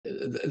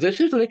This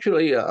is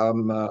literally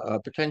a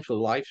potential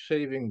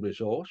life-saving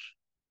resource.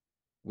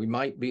 We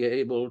might be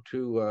able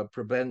to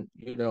prevent,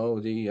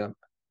 the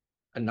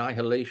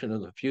annihilation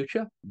of the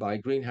future by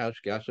greenhouse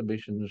gas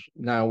emissions.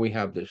 Now we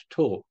have this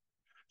tool.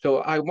 So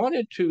I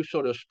wanted to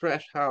sort of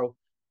stress how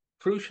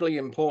crucially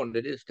important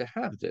it is to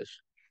have this.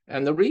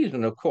 And the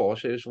reason, of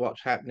course, is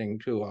what's happening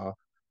to our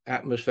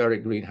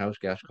atmospheric greenhouse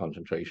gas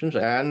concentrations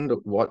and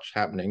what's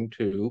happening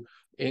to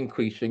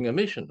increasing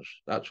emissions.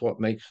 That's what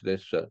makes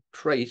this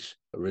trace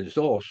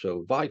resource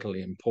so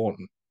vitally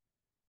important.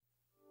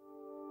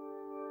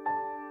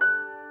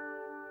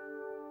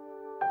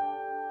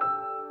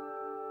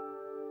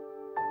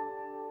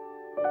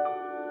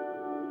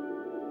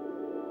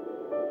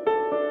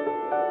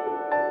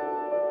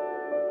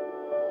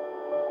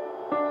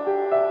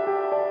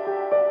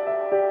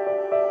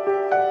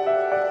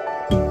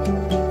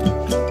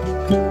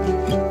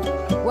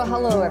 Well,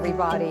 hello,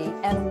 everybody,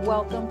 and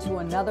welcome to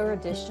another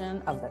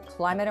edition of the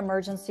Climate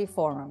Emergency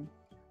Forum.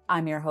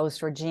 I'm your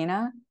host,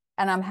 Regina,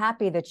 and I'm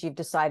happy that you've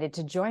decided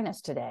to join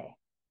us today.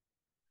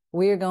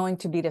 We are going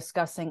to be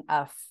discussing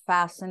a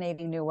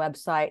fascinating new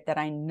website that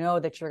I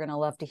know that you're going to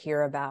love to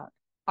hear about.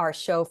 Our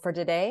show for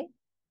today,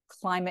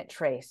 Climate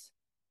Trace,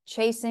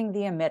 Chasing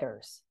the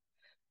Emitters.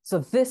 So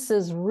this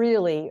is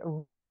really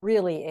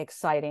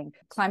exciting.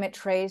 Climate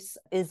Trace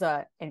is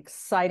an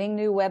exciting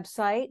new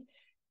website,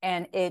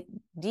 and it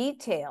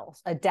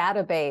details a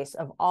database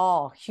of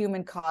all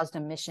human-caused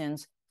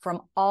emissions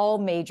from all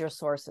major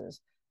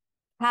sources: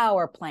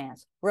 power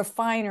plants,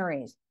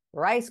 refineries,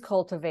 rice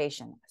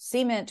cultivation,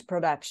 cement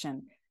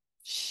production,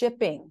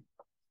 shipping,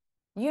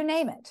 you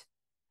name it.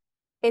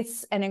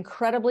 It's an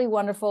incredibly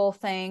wonderful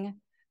thing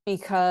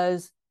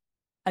because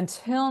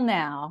until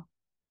now,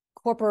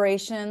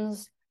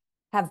 corporations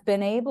have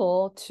been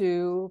able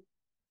to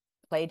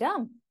play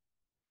dumb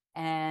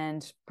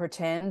and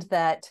pretend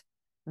that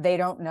they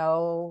don't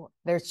know.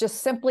 There's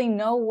just simply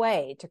no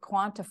way to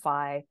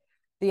quantify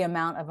the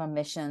amount of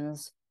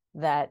emissions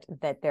that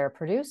they're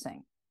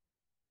producing,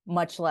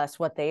 much less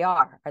what they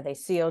are. Are they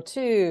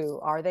CO2?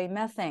 Are they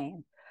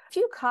methane? A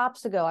few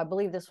COPs ago, I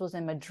believe this was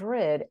in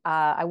Madrid,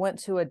 I went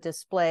to a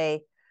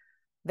display.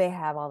 They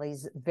have all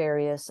these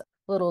various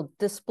little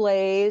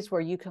displays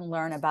where you can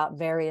learn about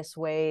various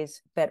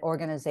ways that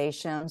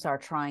organizations are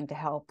trying to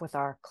help with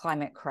our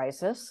climate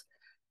crisis.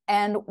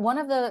 And one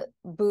of the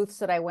booths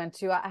that I went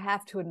to, I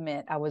have to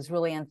admit, I was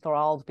really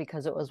enthralled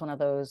because it was one of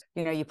those,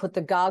 you put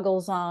the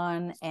goggles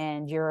on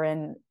and you're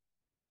in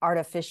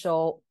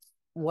artificial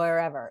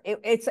wherever.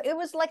 It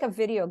was like a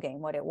video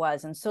game, what it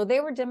was. And so they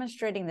were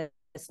demonstrating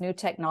this new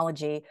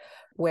technology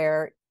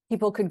where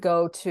people could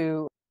go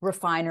to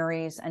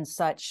refineries and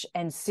such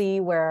and see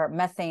where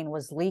methane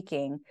was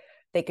leaking.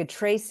 They could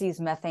trace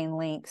these methane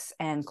leaks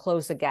and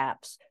close the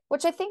gaps,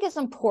 which I think is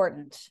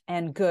important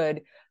and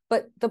good.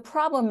 But the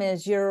problem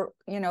is you're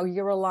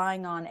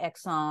relying on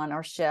Exxon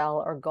or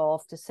Shell or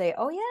Gulf to say,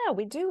 oh yeah,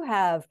 we do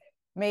have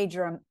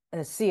major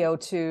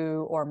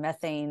CO2 or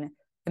methane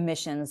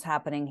emissions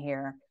happening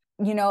here.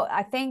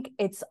 I think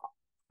it's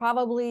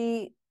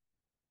probably,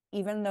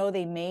 even though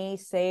they may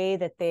say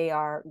that they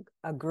are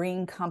a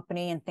green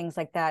company and things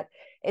like that,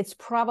 it's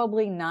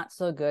probably not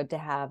so good to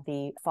have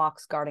the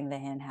fox guarding the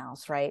hen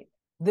house, right?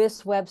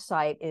 This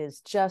website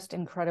is just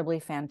incredibly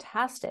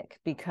fantastic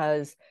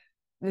because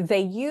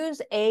they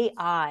use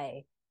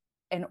AI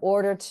in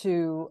order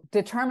to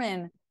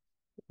determine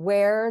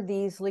where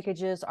these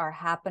leakages are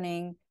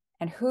happening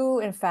and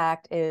who, in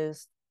fact,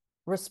 is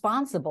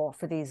responsible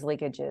for these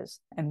leakages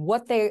and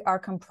what they are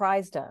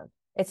comprised of.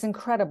 It's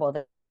incredible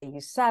that they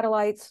use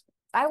satellites.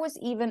 I was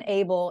even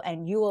able,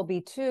 and you will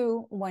be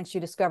too, once you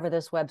discover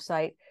this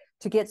website,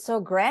 to get so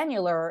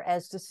granular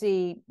as to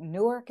see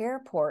Newark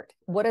Airport.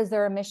 What does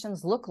their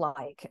emissions look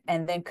like?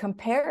 And then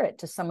compare it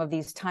to some of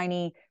these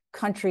tiny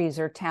countries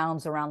or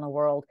towns around the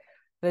world.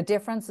 The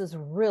difference is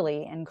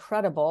really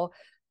incredible.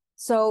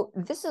 So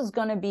this is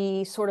going to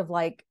be sort of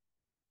like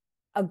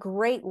a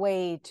great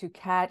way to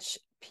catch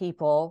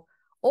people,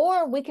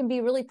 or we can be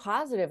really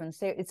positive and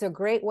say it's a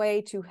great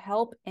way to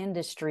help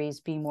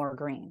industries be more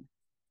green.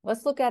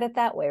 Let's look at it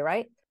that way,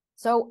 right?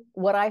 So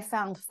what I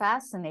found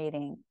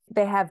fascinating,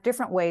 they have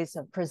different ways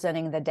of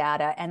presenting the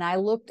data, and I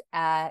looked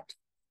at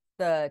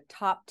the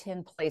top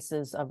 10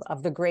 places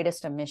of the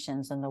greatest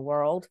emissions in the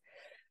world.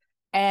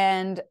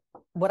 And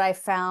what I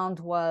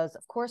found was,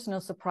 of course, no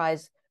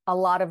surprise, a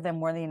lot of them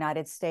were in the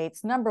United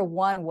States. Number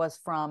one was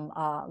from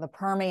the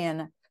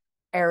Permian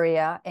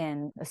area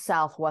in the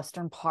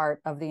southwestern part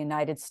of the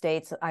United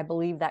States. I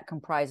believe that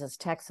comprises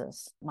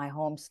Texas, my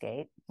home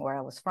state, where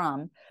I was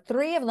from.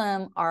 3 of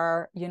them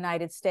are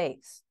United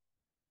States.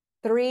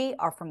 3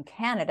 are from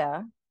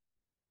Canada.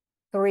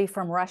 3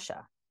 from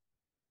Russia.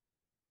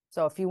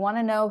 So if you want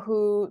to know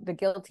who the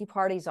guilty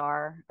parties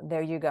are,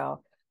 there you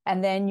go.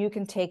 And then you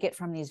can take it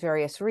from these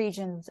various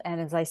regions.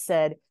 And as I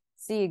said,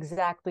 see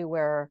exactly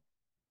where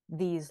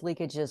these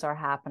leakages are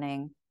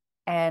happening.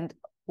 And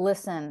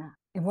listen,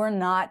 we're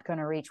not going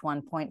to reach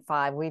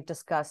 1.5. We've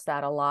discussed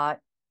that a lot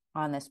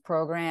on this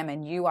program.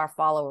 And you, our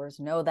followers,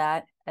 know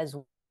that as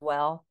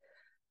well.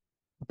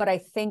 But I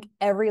think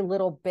every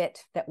little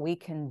bit that we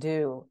can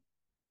do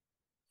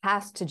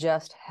has to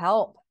just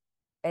help.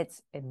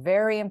 It's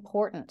very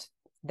important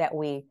that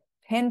we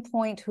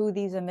pinpoint who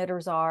these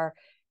emitters are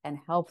and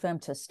help them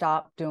to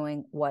stop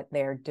doing what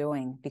they're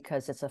doing,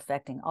 because it's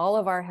affecting all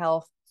of our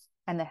health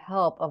and the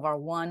health of our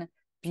one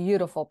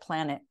beautiful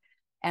planet.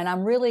 And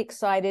I'm really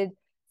excited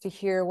to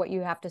hear what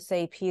you have to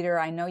say, Peter.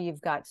 I know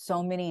you've got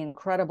so many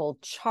incredible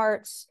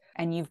charts,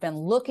 and you've been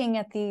looking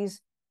at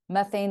these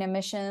methane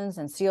emissions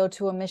and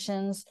CO2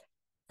 emissions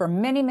for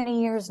many,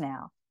 many years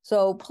now.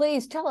 So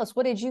please tell us,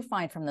 what did you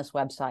find from this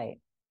website?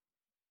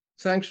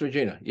 Thanks,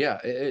 Regina. Yeah,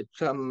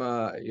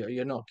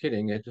 you're not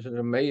kidding. It's an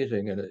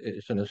amazing and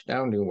it's an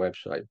astounding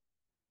website.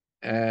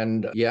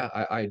 And yeah,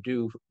 I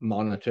do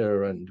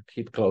monitor and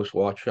keep close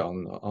watch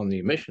on the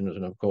emissions.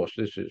 And of course,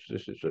 this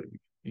is a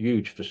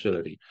huge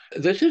facility.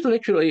 This is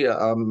literally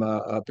a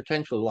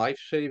potential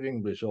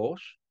life-saving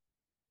resource.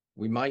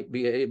 We might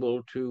be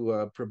able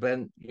to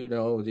prevent,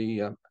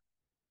 the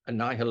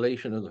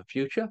annihilation of the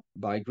future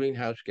by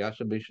greenhouse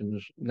gas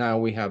emissions. Now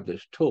we have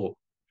this tool.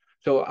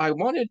 So I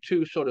wanted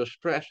to sort of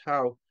stress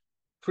how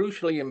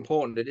crucially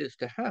important it is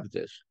to have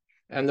this.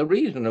 And the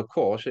reason, of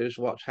course, is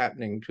what's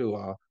happening to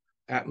our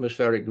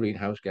atmospheric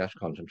greenhouse gas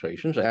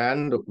concentrations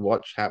and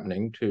what's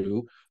happening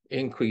to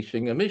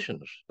increasing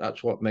emissions.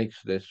 That's what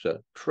makes this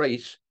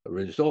trace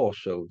resource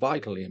so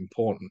vitally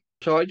important.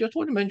 So I just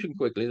want to mention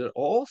quickly that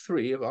all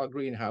three of our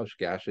greenhouse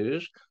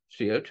gases,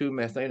 CO2,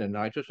 methane, and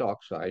nitrous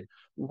oxide,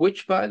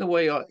 which, by the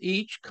way, are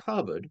each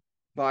covered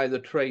by the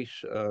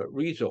trace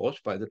resource,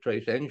 by the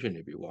trace engine,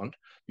 if you want.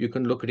 You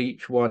can look at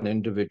each one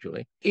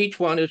individually. Each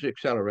one is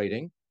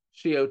accelerating.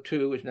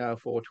 CO2 is now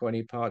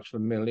 420 parts per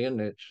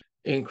million. It's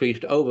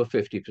increased over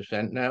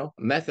 50% now.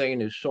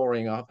 Methane is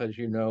soaring up, as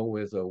you know,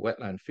 with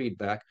wetland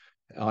feedback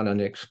on an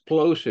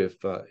explosive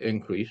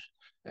increase.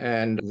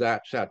 And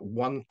that's at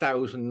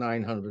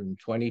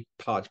 1,920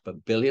 parts per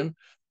billion.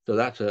 So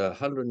that's a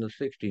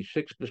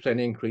 166%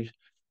 increase.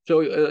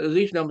 So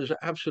these numbers are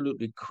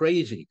absolutely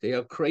crazy. They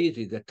are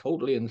crazy. They're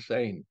totally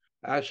insane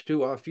as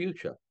to our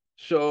future.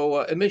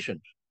 So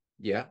emissions,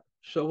 yeah.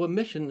 So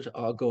emissions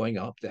are going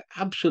up. They're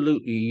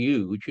absolutely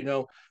huge.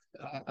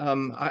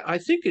 I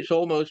think it's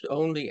almost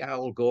only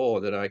Al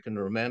Gore that I can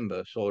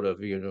remember sort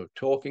of,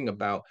 talking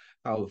about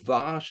how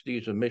vast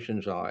these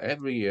emissions are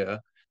every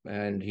year.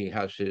 And he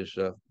has his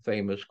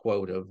famous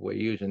quote of, "We're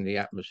using the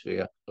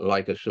atmosphere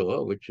like a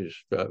sewer," which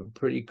is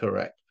pretty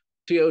correct.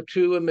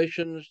 CO2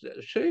 emissions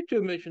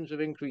have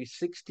increased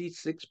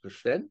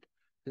 66%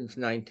 since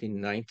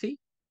 1990.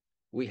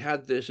 We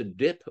had this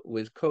dip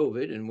with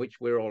COVID in which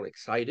we're all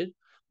excited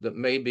that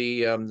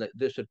maybe that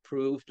this had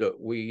proved that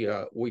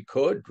we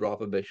could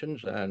drop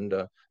emissions and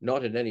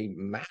not in any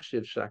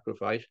massive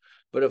sacrifice.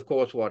 But of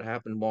course, what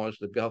happened was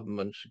the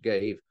governments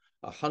gave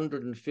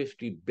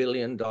 $150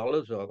 billion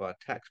of our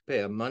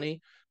taxpayer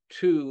money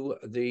to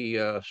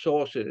the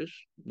sources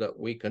that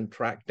we can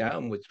track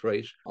down with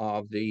trace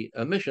of the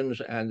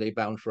emissions, and they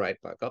bounce right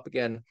back up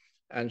again.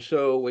 And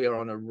so we are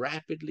on a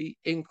rapidly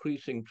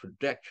increasing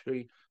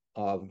trajectory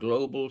of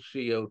global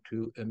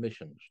CO2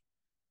 emissions.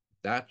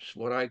 That's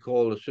what I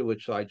call a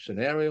suicide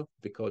scenario,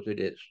 because it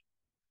is.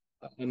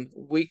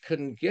 We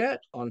can get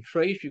on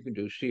trace, you can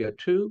do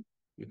CO2,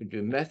 you can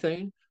do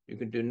methane, you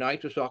can do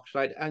nitrous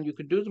oxide, and you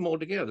can do them all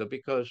together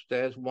because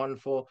there's one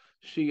for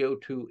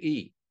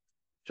CO2e.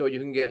 So you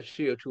can get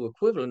CO2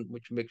 equivalent,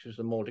 which mixes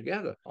them all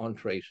together on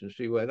trace and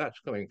see where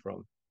that's coming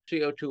from.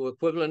 CO2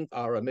 equivalent,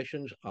 our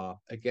emissions are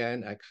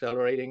again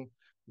accelerating.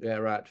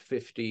 They're at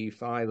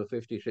 55 or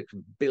 56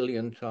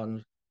 billion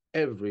tons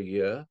every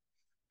year.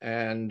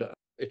 And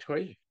it's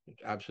crazy.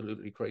 It's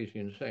absolutely crazy,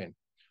 insane.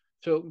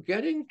 So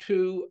getting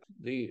to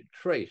the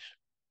trace.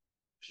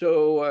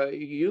 So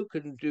you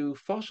can do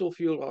fossil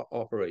fuel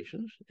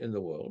operations in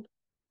the world,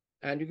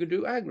 and you can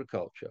do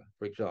agriculture,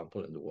 for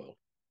example, in the world.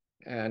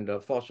 And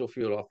fossil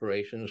fuel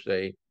operations,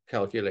 they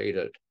calculate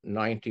at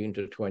 19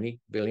 to 20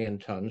 billion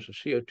tons of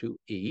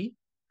CO2e,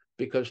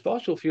 because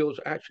fossil fuels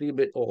actually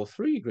emit all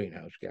three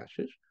greenhouse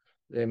gases.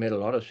 They emit a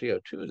lot of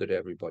CO2 that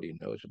everybody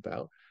knows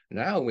about.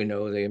 Now we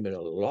know they emit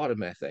a lot of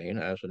methane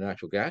as the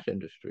natural gas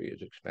industry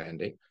is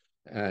expanding,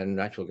 and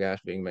natural gas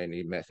being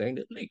mainly methane,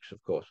 it leaks,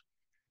 of course.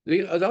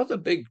 The other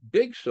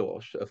big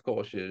source, of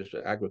course, is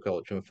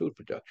agriculture and food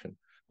production.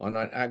 On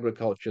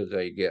agriculture,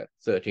 they get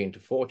 13 to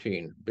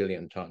 14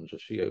 billion tons of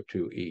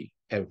CO2e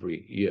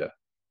every year.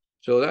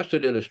 So that's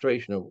an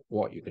illustration of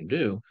what you can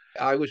do.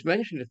 I was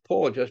mentioning to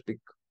Paul just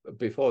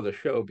before the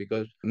show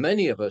because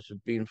many of us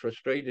have been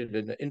frustrated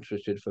and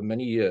interested for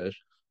many years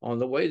on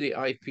the way the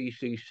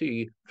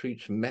IPCC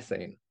treats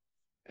methane.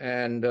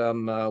 And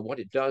what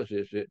it does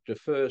is it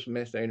defers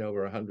methane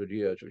over 100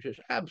 years, which is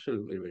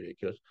absolutely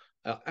ridiculous,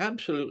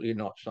 absolutely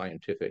not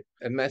scientific.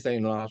 And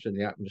methane lasts in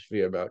the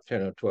atmosphere about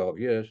 10 or 12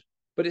 years,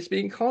 but it's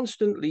being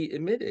constantly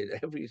emitted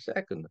every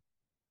second.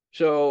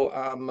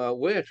 So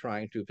we're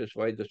trying to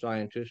persuade the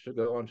scientists to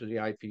go onto the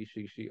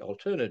IPCC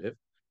alternative,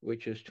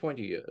 which is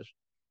 20 years.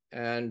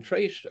 And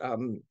Trace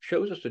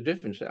shows us the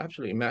difference,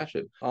 absolutely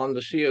massive, on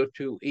the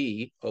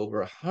CO2e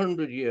over a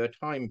 100-year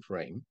time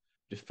frame.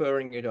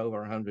 deferring it over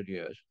 100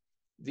 years,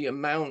 the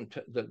amount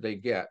that they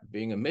get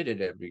being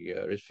emitted every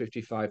year is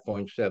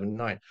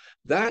 55.79.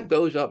 That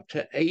goes up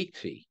to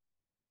 80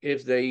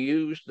 if they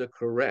use the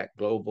correct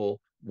global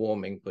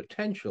warming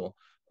potential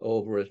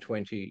over a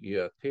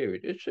 20-year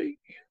period. It's a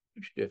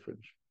huge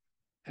difference.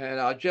 And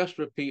I'll just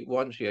repeat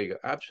once here, you're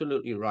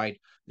absolutely right.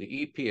 The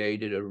EPA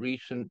did a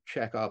recent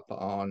checkup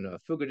on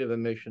fugitive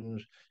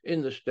emissions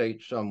in the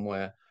state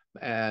somewhere,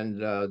 and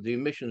the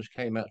emissions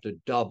came out to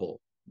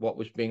double what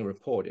was being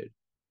reported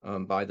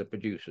by the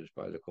producers,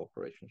 by the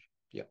corporations.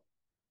 Yeah.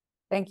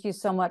 Thank you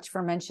so much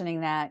for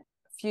mentioning that.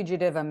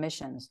 Fugitive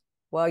emissions.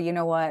 Well, you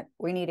know what?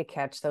 We need to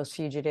catch those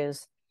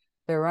fugitives.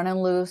 They're running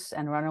loose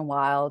and running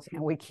wild,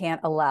 and we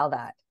can't allow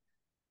that.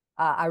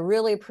 I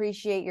really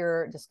appreciate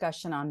your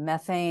discussion on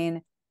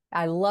methane.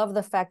 I love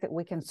the fact that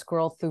we can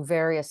scroll through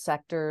various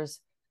sectors.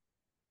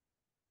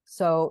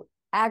 So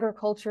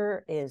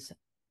agriculture is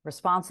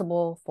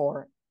responsible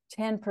for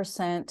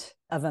 10%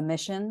 of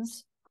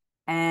emissions.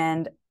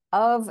 And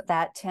of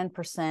that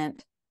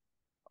 10%,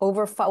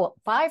 over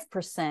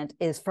 5%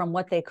 is from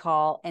what they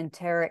call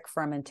enteric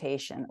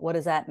fermentation. What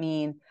does that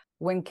mean?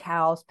 When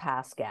cows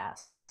pass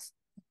gas.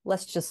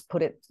 Let's just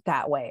put it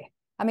that way.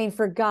 I mean,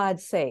 for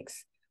God's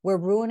sakes, we're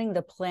ruining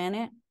the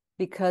planet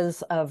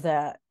because of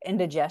the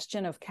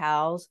indigestion of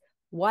cows.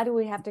 Why do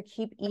we have to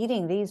keep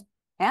eating these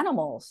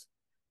animals?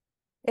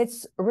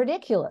 It's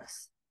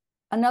ridiculous.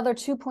 Another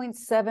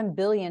 2.7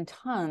 billion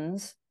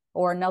tons,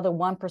 or another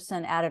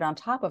 1% added on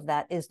top of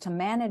that, is to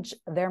manage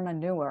their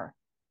manure.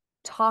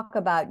 Talk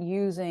about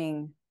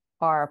using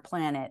our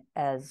planet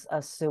as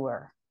a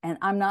sewer. And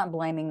I'm not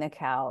blaming the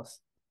cows.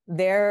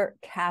 They're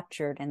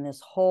captured in this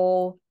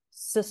whole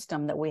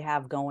system that we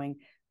have going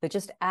that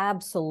just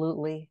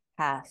absolutely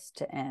has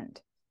to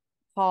end.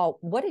 Paul,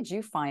 what did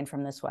you find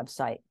from this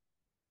website?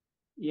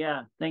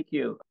 Yeah, thank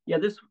you. Yeah,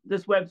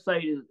 this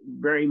website is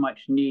very much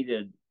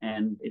needed,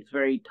 and it's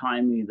very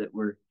timely that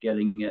we're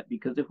getting it,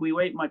 because if we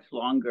wait much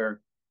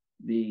longer,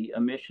 the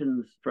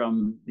emissions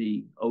from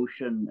the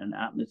ocean and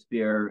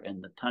atmosphere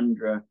and the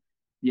tundra,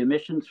 the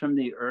emissions from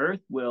the earth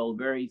will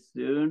very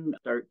soon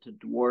start to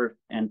dwarf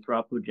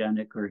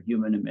anthropogenic or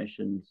human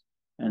emissions.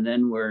 And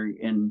then we're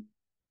in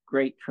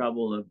great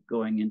trouble of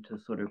going into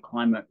sort of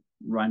climate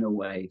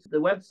runaway. The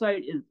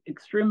website is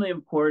extremely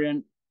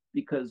important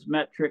because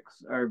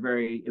metrics are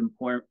very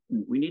important.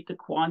 We need to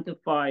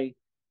quantify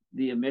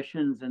the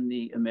emissions and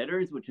the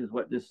emitters, which is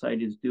what this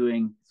site is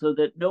doing, so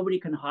that nobody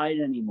can hide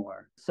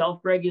anymore.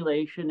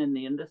 Self-regulation in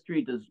the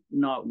industry does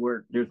not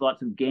work. There's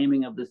lots of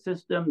gaming of the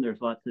system.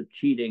 There's lots of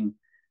cheating.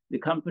 The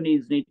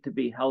companies need to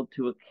be held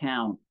to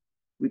account.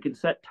 We can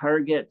set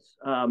targets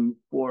on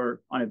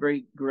a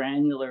very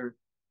granular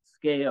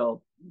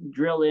scale,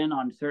 drill in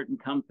on certain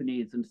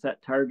companies and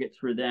set targets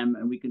for them,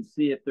 and we can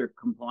see if their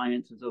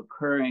compliance is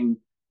occurring,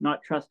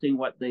 not trusting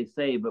what they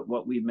say, but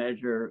what we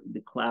measure,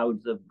 the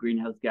clouds of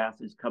greenhouse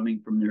gases coming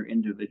from their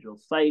individual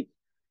sites.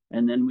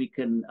 And then we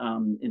can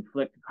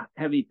inflict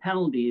heavy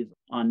penalties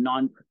on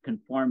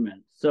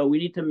non-conformance. So we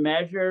need to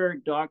measure,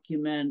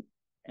 document,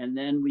 and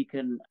then we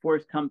can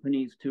force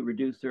companies to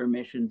reduce their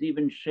emissions,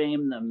 even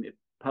shame them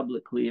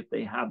publicly if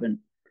they haven't.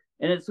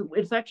 And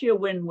it's actually a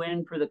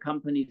win-win for the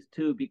companies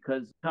too,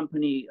 because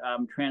company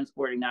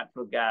transporting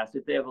natural gas,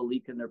 if they have a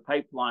leak in their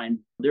pipeline,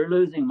 they're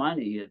losing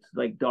money. It's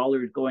like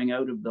dollars going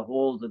out of the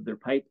holes of their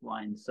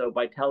pipeline. So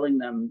by telling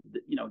them,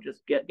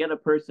 just get a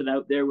person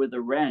out there with a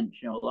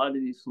wrench, a lot of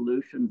these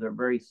solutions are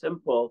very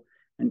simple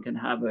and can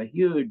have a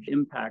huge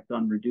impact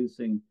on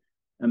reducing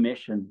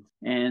emissions.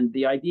 And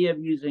the idea of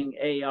using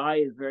AI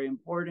is very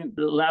important.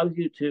 It allows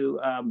you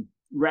to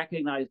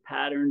recognize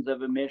patterns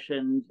of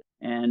emissions.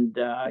 And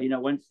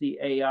once the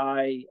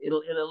AI,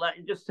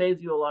 it just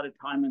saves you a lot of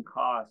time and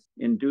cost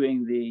in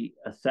doing the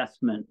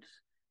assessments.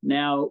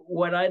 Now,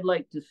 what I'd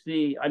like to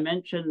see, I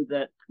mentioned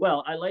that,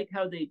 well, I like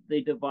how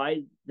they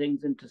divide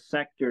things into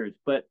sectors,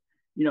 but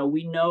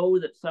we know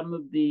that some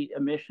of the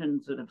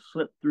emissions that have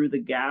slipped through the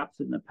gaps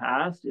in the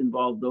past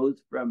involve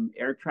those from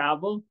air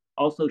travel,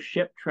 also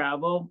ship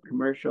travel,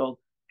 commercial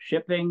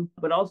shipping,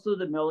 but also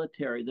the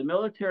military. The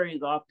military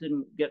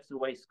often gets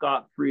away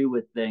scot-free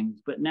with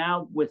things, but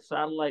now with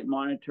satellite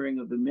monitoring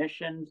of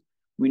emissions,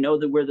 we know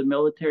that where the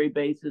military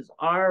bases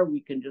are,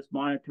 we can just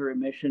monitor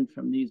emissions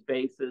from these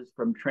bases,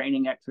 from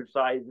training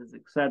exercises,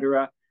 et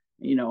cetera,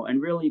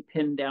 and really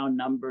pin down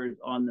numbers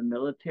on the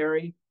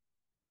military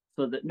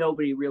so that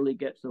nobody really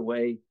gets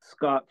away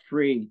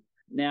scot-free.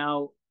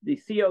 Now, the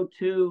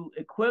CO2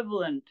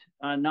 equivalent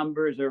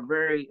numbers are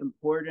very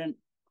important.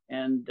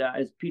 And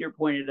as Peter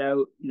pointed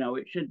out,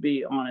 it should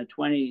be on a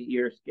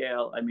 20-year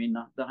scale. I mean,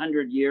 the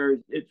 100 years,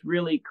 it's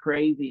really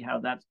crazy how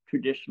that's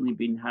traditionally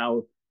been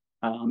how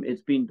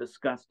it's been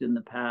discussed in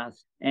the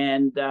past.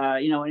 And,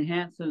 in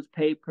Hansen's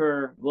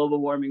paper, Global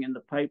Warming in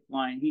the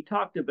Pipeline, he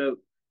talked about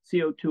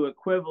CO2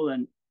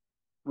 equivalent,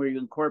 where you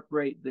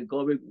incorporate the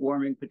global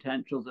warming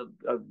potentials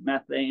of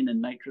methane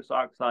and nitrous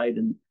oxide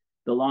and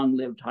the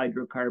long-lived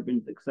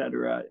hydrocarbons, et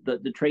cetera,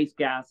 the trace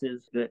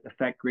gases that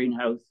affect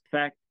greenhouse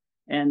effect,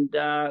 And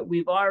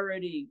we're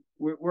already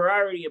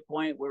a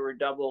point where we're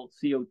double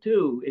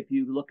CO2 if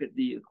you look at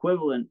the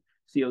equivalent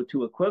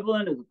CO2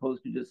 equivalent as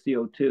opposed to just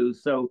CO2.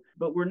 So,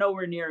 but we're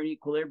nowhere near an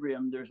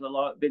equilibrium. There's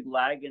a big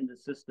lag in the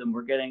system.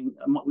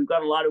 We've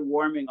got a lot of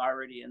warming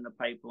already in the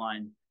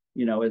pipeline,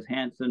 as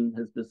Hansen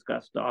has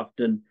discussed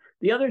often.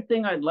 The other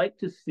thing I'd like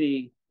to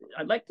see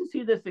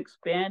this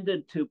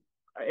expanded to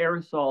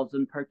aerosols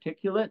and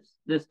particulates,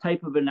 this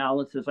type of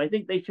analysis. I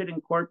think they should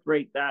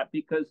incorporate that,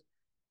 because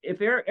if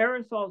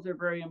aerosols are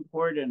very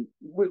important,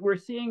 we're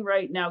seeing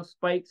right now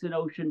spikes in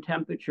ocean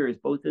temperatures,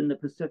 both in the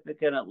Pacific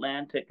and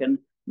Atlantic. And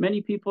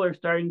many people are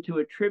starting to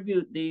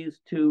attribute these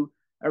to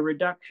a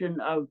reduction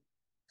of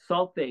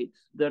sulfates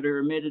that are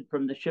emitted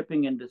from the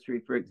shipping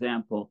industry, for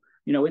example.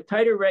 With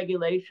tighter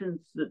regulations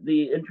that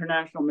the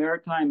International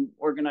Maritime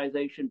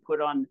Organization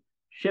put on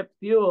ship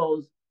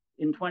fuels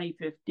in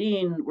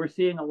 2015, we're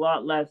seeing a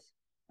lot less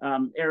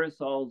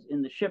aerosols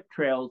in the ship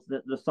trails,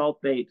 the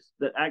sulfates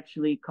that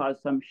actually cause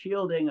some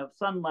shielding of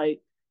sunlight,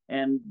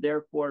 and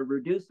therefore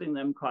reducing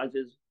them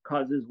causes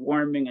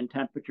warming and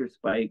temperature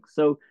spikes.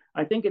 So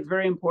I think it's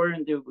very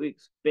important that we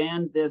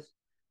expand this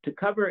to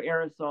cover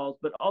aerosols,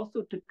 but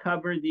also to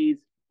cover these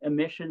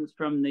emissions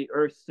from the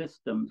Earth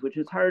systems, which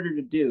is harder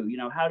to do.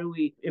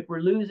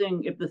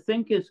 If the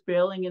sink is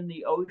failing in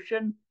the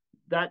ocean,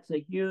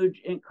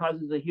 it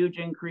causes a huge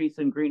increase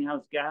in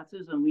greenhouse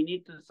gases, and we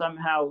need to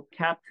somehow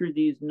capture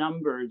these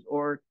numbers,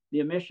 or the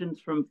emissions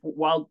from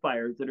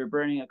wildfires that are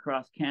burning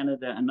across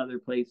Canada and other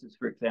places,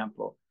 for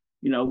example.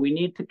 We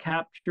need to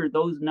capture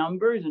those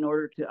numbers in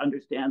order to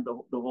understand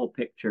the whole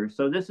picture.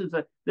 So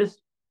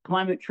this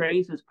climate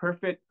trace is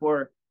perfect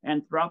for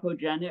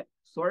anthropogenic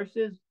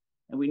sources,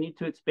 and we need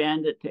to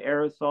expand it to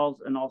aerosols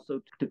and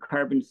also to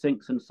carbon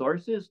sinks and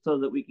sources, so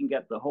that we can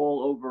get the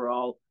whole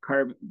overall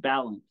carbon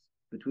balance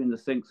between the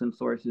sinks and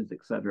sources, et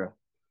cetera.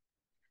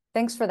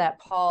 Thanks for that,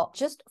 Paul.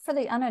 Just for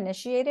the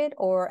uninitiated,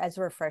 or as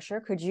a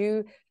refresher, could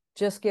you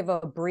just give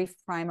a brief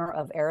primer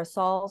of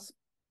aerosols?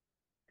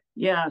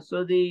 Yeah,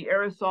 so the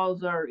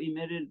aerosols are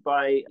emitted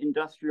by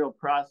industrial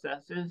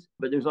processes,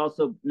 but there's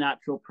also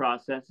natural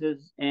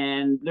processes,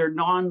 and they're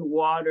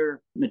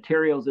non-water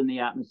materials in the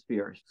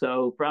atmosphere.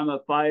 So from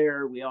a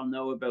fire, we all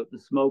know about the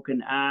smoke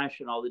and ash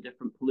and all the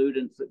different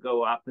pollutants that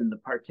go up, and the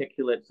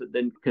particulates that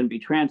then can be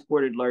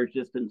transported large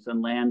distance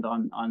and land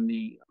on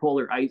the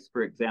polar ice,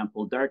 for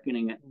example,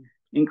 darkening it,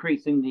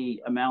 increasing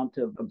the amount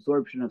of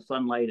absorption of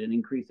sunlight and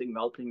increasing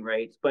melting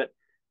rates. But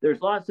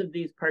there's lots of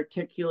these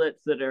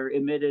particulates that are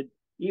emitted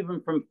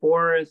even from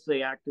forests.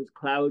 They act as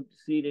cloud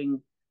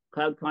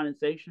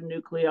condensation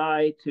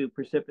nuclei to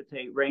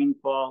precipitate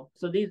rainfall.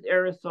 So these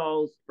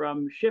aerosols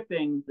from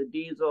shipping, the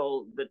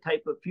diesel, the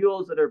type of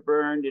fuels that are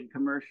burned in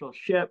commercial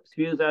ships,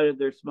 spews out of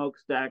their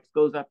smokestacks,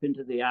 goes up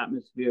into the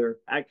atmosphere,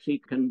 actually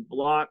can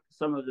block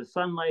some of the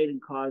sunlight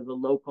and cause a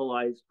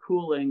localized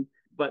cooling.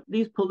 But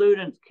these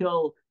pollutants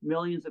kill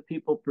millions of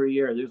people per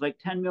year. There's like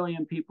 10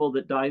 million people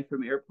that die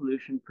from air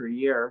pollution per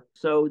year.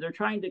 So they're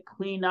trying to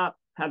clean up,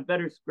 have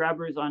better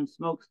scrubbers on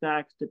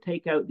smokestacks to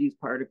take out these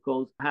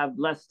particles, have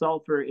less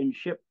sulfur in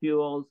ship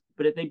fuels.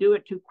 But if they do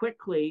it too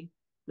quickly,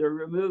 they're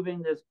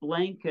removing this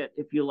blanket,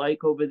 if you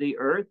like, over the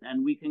Earth,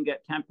 and we can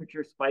get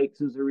temperature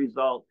spikes as a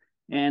result.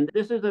 And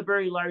this is a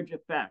very large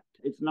effect.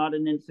 It's not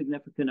an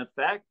insignificant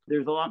effect.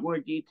 There's a lot more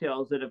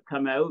details that have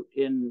come out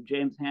in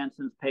James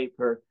Hansen's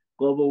paper,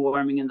 Global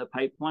Warming in the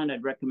Pipeline.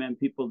 I'd recommend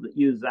people that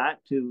use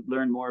that to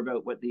learn more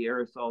about what the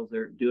aerosols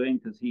are doing,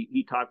 because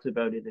he talks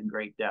about it in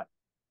great depth.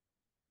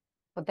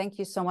 Well, thank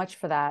you so much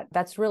for that.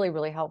 That's really,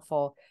 really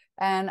helpful.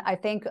 And I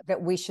think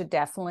that we should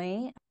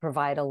definitely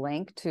provide a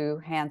link to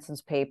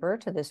Hansen's paper,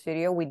 to this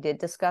video. We did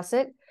discuss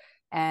it.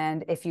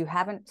 And if you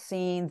haven't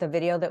seen the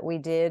video that we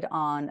did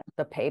on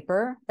the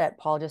paper that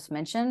Paul just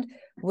mentioned,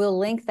 we'll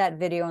link that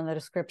video in the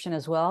description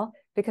as well,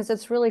 because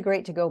it's really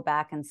great to go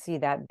back and see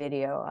that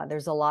video.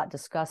 There's a lot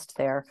discussed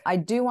there. I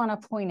do want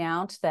to point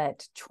out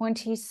that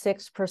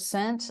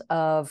 26%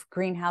 of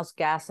greenhouse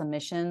gas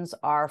emissions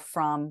are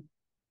from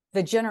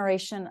the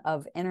generation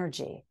of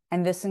energy.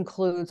 And this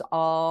includes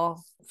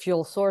all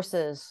fuel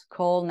sources: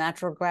 coal,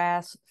 natural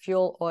gas,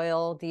 fuel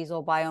oil,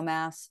 diesel,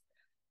 biomass.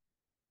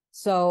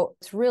 So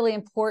it's really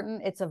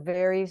important. It's a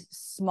very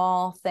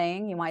small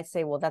thing. You might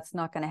say, well, that's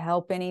not going to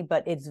help any,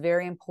 but it's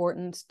very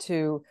important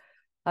to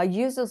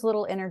use as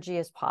little energy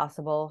as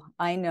possible.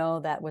 I know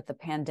that with the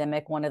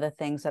pandemic, one of the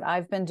things that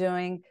I've been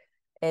doing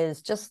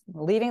is just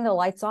leaving the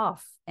lights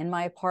off in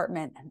my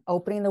apartment,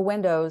 opening the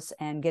windows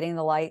and getting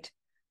the light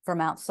from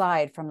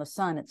outside, from the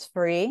sun. It's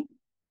free,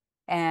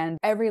 and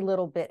every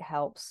little bit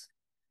helps.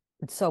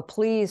 So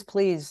please,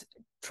 please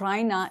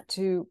try not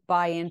to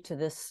buy into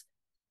this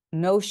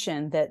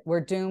notion that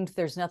we're doomed,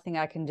 there's nothing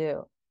I can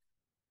do.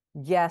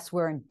 Yes,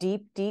 we're in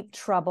deep, deep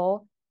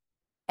trouble,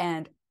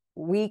 and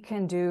we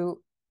can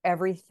do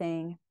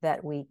everything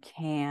that we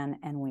can,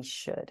 and we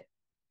should.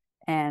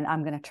 And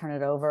I'm going to turn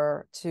it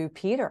over to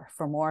Peter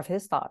for more of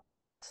his thoughts.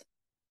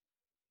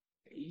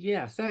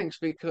 Yeah, thanks,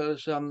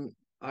 because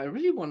I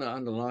really want to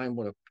underline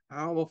what a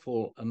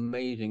powerful,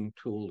 amazing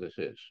tool this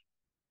is.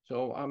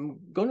 So I'm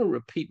going to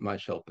repeat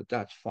myself, but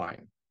that's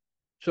fine.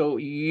 So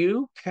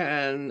you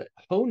can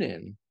hone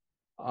in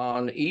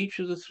on each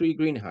of the three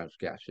greenhouse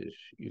gases.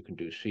 You can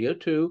do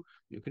CO2,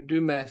 you can do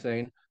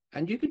methane,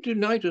 and you can do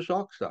nitrous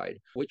oxide,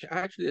 which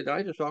actually the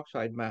nitrous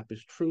oxide map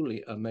is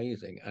truly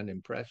amazing and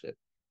impressive.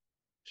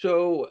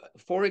 So,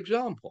 for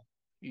example,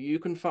 you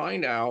can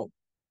find out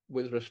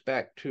with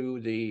respect to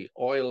the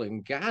oil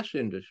and gas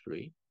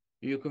industry,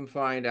 you can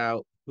find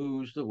out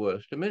who's the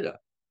worst emitter.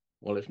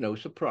 Well, it's no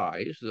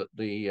surprise that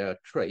the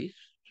trace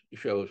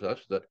shows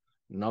us that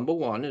number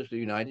one is the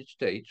United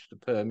States, the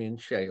Permian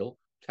Shale,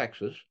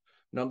 Texas.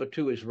 Number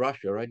two is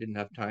Russia. I didn't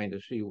have time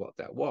to see what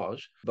that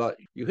was, but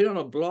you hit on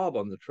a blob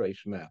on the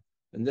trace map,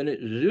 and then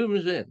it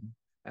zooms in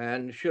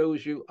and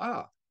shows you,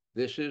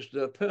 this is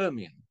the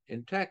Permian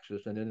in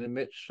Texas, and it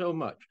emits so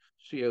much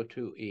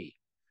CO2e.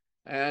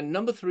 And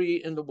number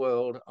three in the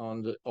world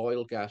on the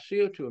oil, gas,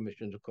 CO2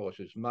 emissions, of course,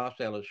 is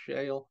Marcellus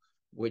Shale,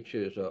 which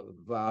is a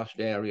vast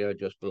area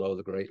just below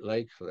the Great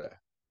Lakes there.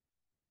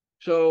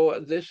 So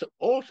this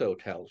also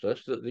tells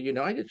us that the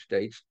United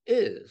States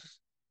is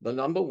the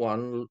number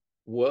one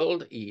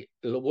world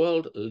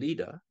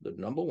leader, the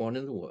number one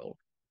in the world,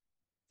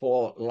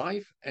 for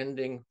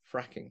life-ending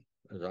fracking,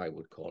 as I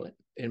would call it,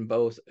 in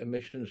both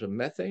emissions of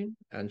methane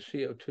and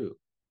CO2.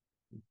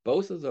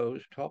 Both of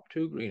those top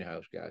two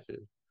greenhouse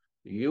gases,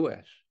 the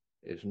US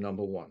is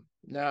number one.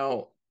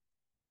 Now,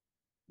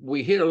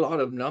 we hear a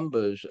lot of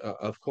numbers,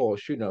 of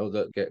course,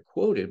 that get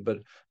quoted, but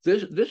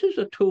this is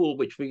a tool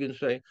which we can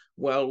say,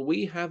 well,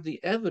 we have the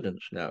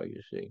evidence now, you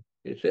see.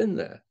 It's in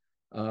there,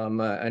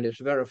 and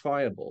it's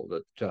verifiable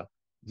that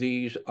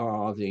these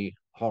are the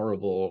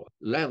horrible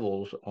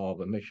levels of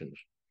emissions.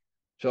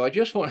 So I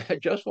just want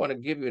to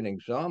give you an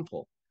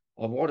example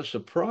of what a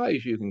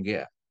surprise you can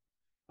get.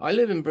 I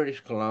live in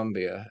British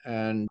Columbia,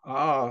 and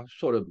our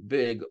sort of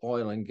big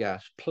oil and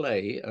gas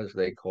play, as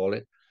they call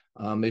it,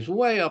 is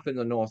way up in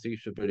the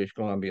northeast of British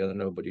Columbia that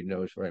nobody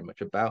knows very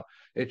much about.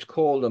 It's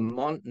called the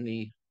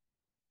Montney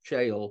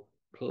Shale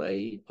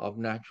Play of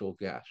Natural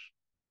Gas.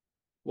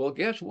 Well,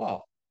 guess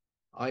what?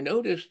 I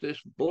noticed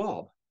this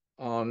blob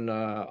on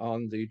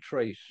the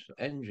trace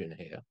engine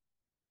here,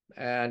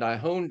 and I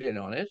honed in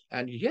on it,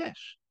 and yes,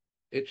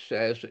 it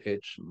says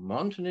it's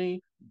Montney,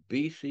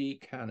 BC,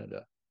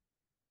 Canada.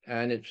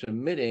 And it's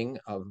emitting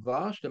a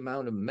vast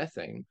amount of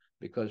methane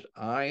because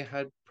I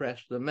had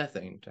pressed the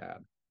methane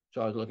tab.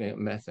 So I was looking at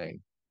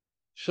methane.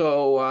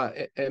 So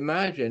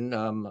imagine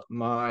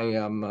my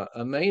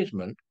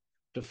amazement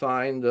to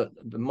find that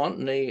the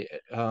Montney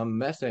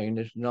methane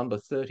is number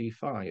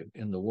 35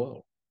 in the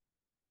world.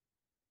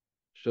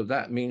 So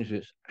that means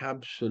it's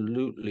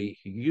absolutely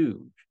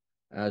huge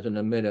as an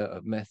emitter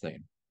of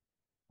methane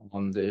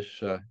on this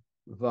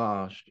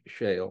vast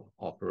shale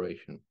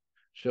operation.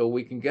 So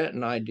we can get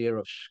an idea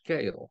of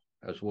scale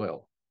as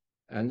well.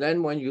 And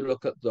then when you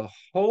look at the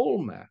whole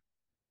map,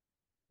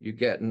 you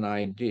get an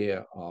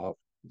idea of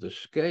the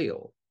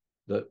scale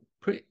that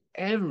pretty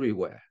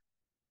everywhere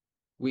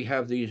we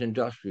have these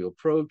industrial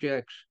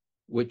projects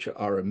which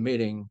are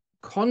emitting,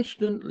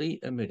 constantly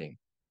emitting,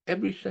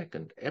 every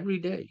second, every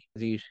day,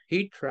 these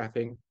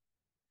heat-trapping,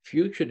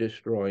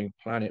 future-destroying,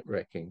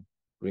 planet-wrecking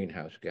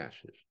greenhouse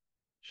gases.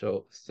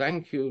 So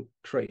thank you,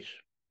 Trace.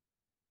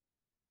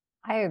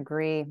 I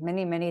agree.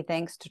 Many, many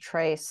thanks to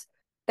Trace.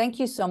 Thank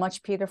you so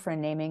much, Peter, for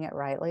naming it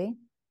rightly.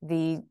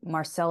 The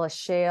Marcellus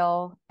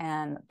Shale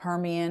and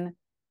Permian,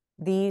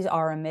 these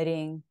are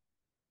emitting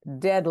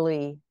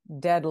deadly,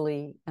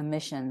 deadly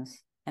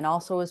emissions. And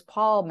also, as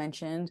Paul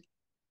mentioned,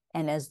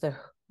 and as the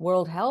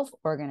World Health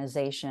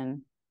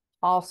Organization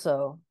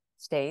also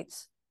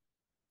states,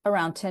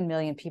 around 10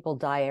 million people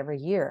die every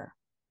year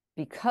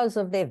because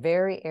of the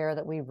very air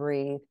that we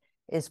breathe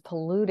is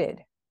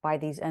polluted by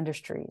these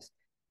industries.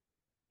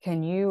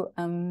 Can you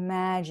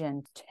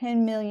imagine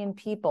 10 million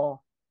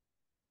people?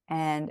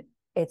 And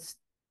it's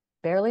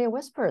barely a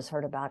whisper is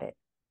heard about it.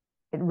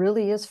 It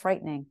really is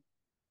frightening.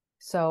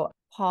 So,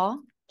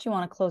 Paul, do you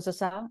want to close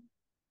us out?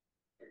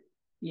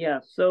 Yeah,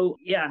 so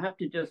I have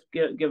to just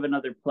give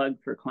another plug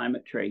for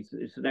Climate Trace.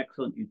 It's an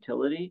excellent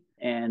utility,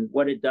 and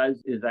what it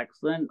does is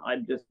excellent.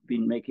 I've just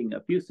been making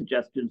a few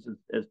suggestions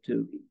as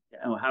to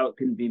how it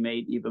can be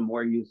made even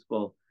more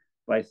useful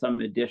by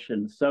some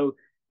additions. So,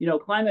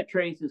 Climate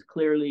Trace is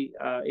clearly,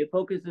 it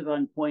focuses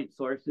on point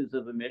sources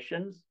of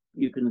emissions.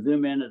 You can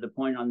zoom in at a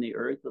point on the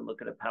Earth and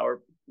look at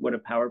what a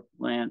power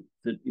plant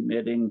is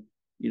emitting,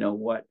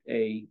 what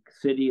a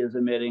city is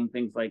emitting,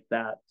 things like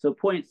that. So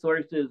point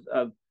sources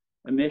of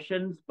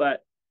emissions,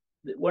 but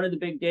one of the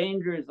big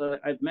dangers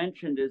I've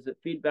mentioned is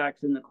that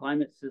feedbacks in the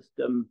climate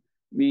system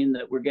mean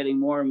that we're getting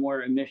more and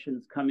more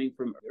emissions coming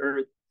from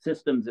Earth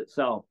systems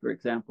itself. For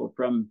example,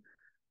 from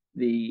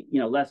the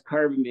less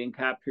carbon being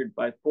captured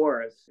by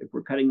forests if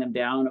we're cutting them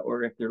down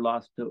or if they're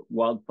lost to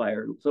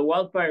wildfire. So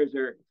wildfires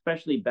are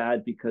especially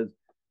bad because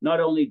not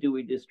only do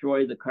we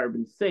destroy the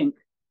carbon sink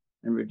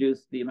and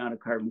reduce the amount of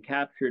carbon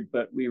captured,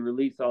 but we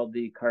release all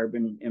the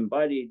carbon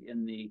embodied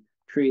in the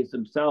trees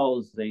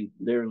themselves. They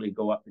literally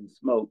go up in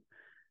smoke.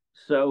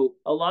 So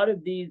a lot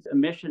of these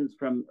emissions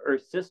from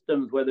Earth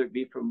systems, whether it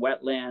be from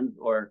wetlands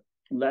or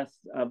less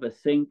of a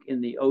sink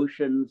in the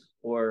oceans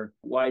or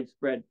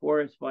widespread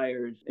forest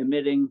fires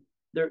emitting,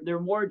 they're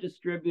more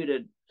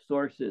distributed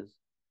sources.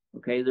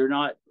 Okay, they're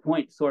not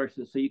point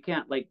sources. So you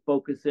can't like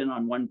focus in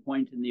on one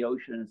point in the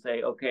ocean and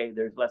say, okay,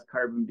 there's less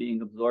carbon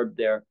being absorbed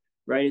there,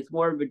 right? It's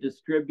more of a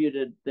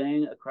distributed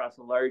thing across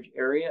a large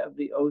area of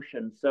the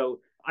ocean. So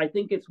I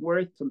think it's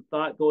worth some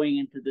thought going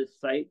into this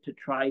site to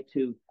try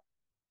to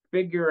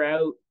figure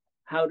out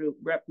how to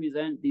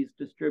represent these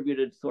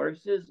distributed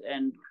sources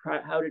and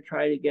how to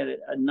try to get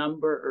a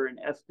number or an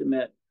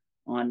estimate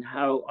on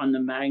the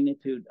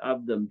magnitude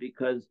of them,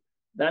 because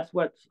that's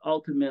what's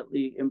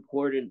ultimately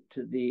important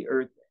to the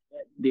Earth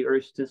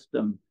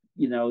system.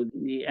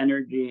 The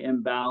energy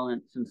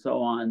imbalance and so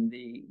on,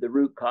 the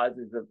root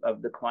causes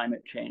of the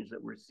climate change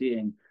that we're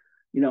seeing.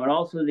 And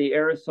also the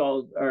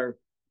aerosols are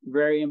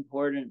very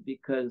important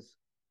because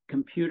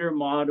computer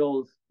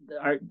models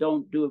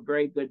don't do a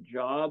very good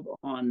job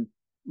on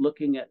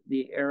looking at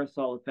the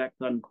aerosol effect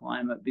on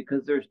climate,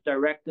 because there's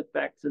direct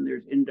effects and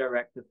there's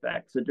indirect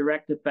effects. The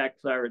direct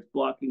effects are it's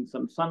blocking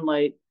some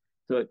sunlight,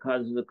 so it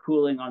causes a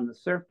cooling on the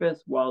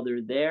surface while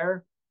they're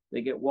there.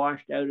 They get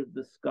washed out of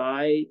the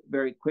sky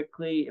very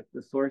quickly. If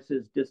the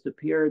sources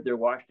disappear, they're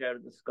washed out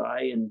of the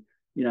sky in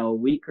a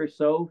week or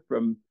so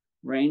from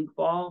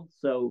rainfall.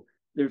 So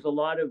there's a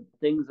lot of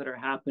things that are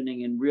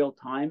happening in real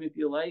time, if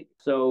you like.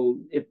 So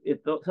if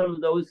some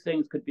of those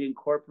things could be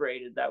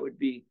incorporated, that would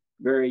be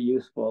very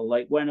useful.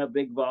 Like when a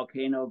big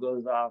volcano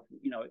goes off,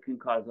 it can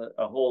cause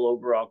a whole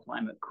overall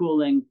climate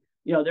cooling.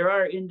 There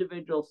are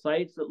individual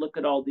sites that look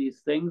at all these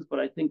things, but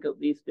I think at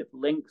least if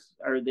links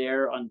are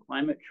there on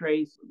Climate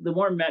Trace, the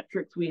more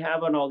metrics we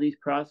have on all these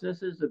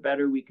processes, the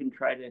better we can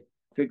try to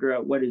figure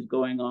out what is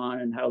going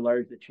on and how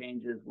large the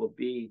changes will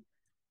be.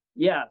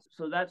 Yeah,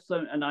 so that's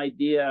an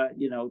idea,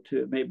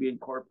 to maybe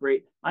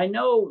incorporate. I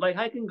know, like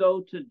I can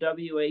go to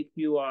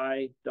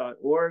waqi.org,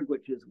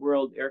 which is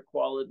World Air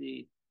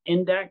Quality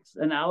Index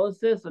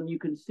analysis, and you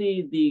can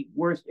see the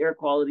worst air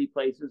quality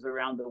places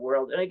around the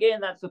world. And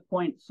again, that's a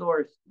point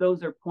source.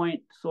 Those are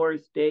point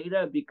source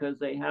data because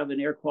they have an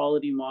air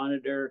quality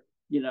monitor,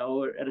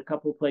 at a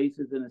couple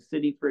places in a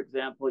city, for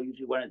example,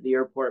 usually one at the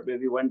airport,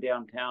 maybe one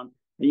downtown,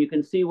 and you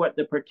can see what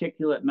the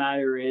particulate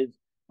matter is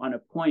on a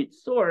point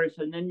source,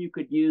 and then you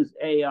could use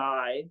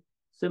AI,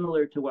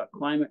 similar to what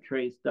Climate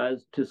Trace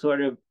does, to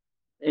sort of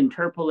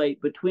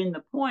interpolate between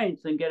the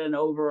points and get an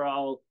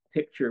overall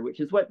picture, which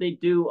is what they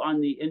do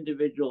on the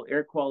individual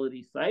air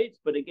quality sites.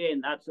 But again,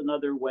 that's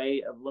another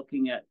way of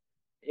looking at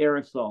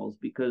aerosols,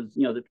 because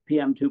the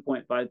PM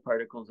 2.5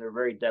 particles are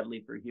very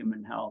deadly for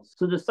human health.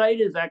 So the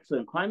site is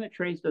excellent. Climate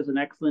Trace does an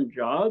excellent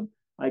job.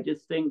 I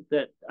just think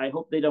that I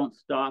hope they don't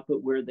stop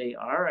at where they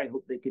are. I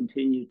hope they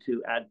continue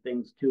to add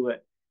things to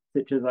it,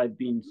 such as I've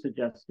been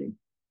suggesting.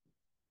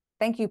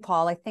 Thank you,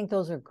 Paul. I think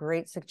those are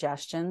great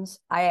suggestions.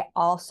 I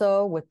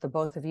also, with the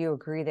both of you,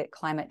 agree that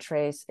Climate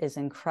Trace is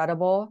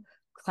incredible.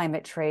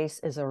 Climate Trace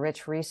is a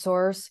rich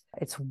resource.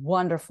 It's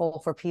wonderful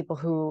for people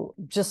who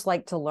just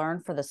like to learn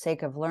for the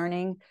sake of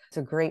learning. It's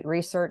a great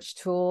research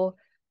tool,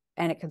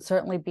 and it can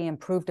certainly be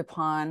improved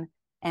upon.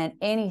 And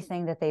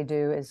anything that they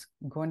do is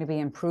going to be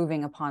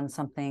improving upon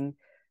something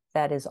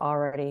that is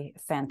already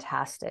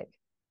fantastic.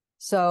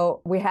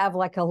 So we have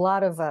like a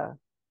lot of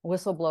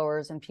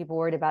whistleblowers and people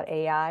worried about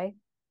AI.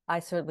 I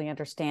certainly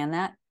understand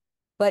that.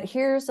 But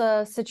here's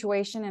a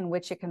situation in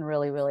which it can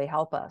really, really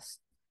help us.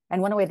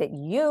 And one way that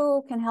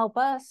you can help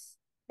us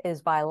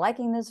is by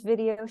liking this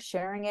video,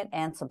 sharing it,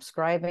 and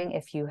subscribing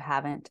if you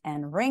haven't,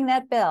 and ring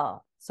that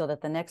bell so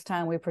that the next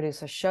time we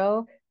produce a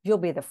show, you'll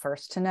be the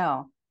first to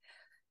know.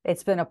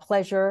 It's been a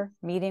pleasure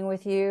meeting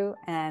with you,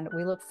 and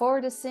we look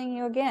forward to seeing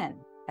you again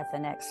at the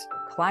next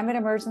Climate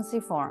Emergency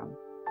Forum.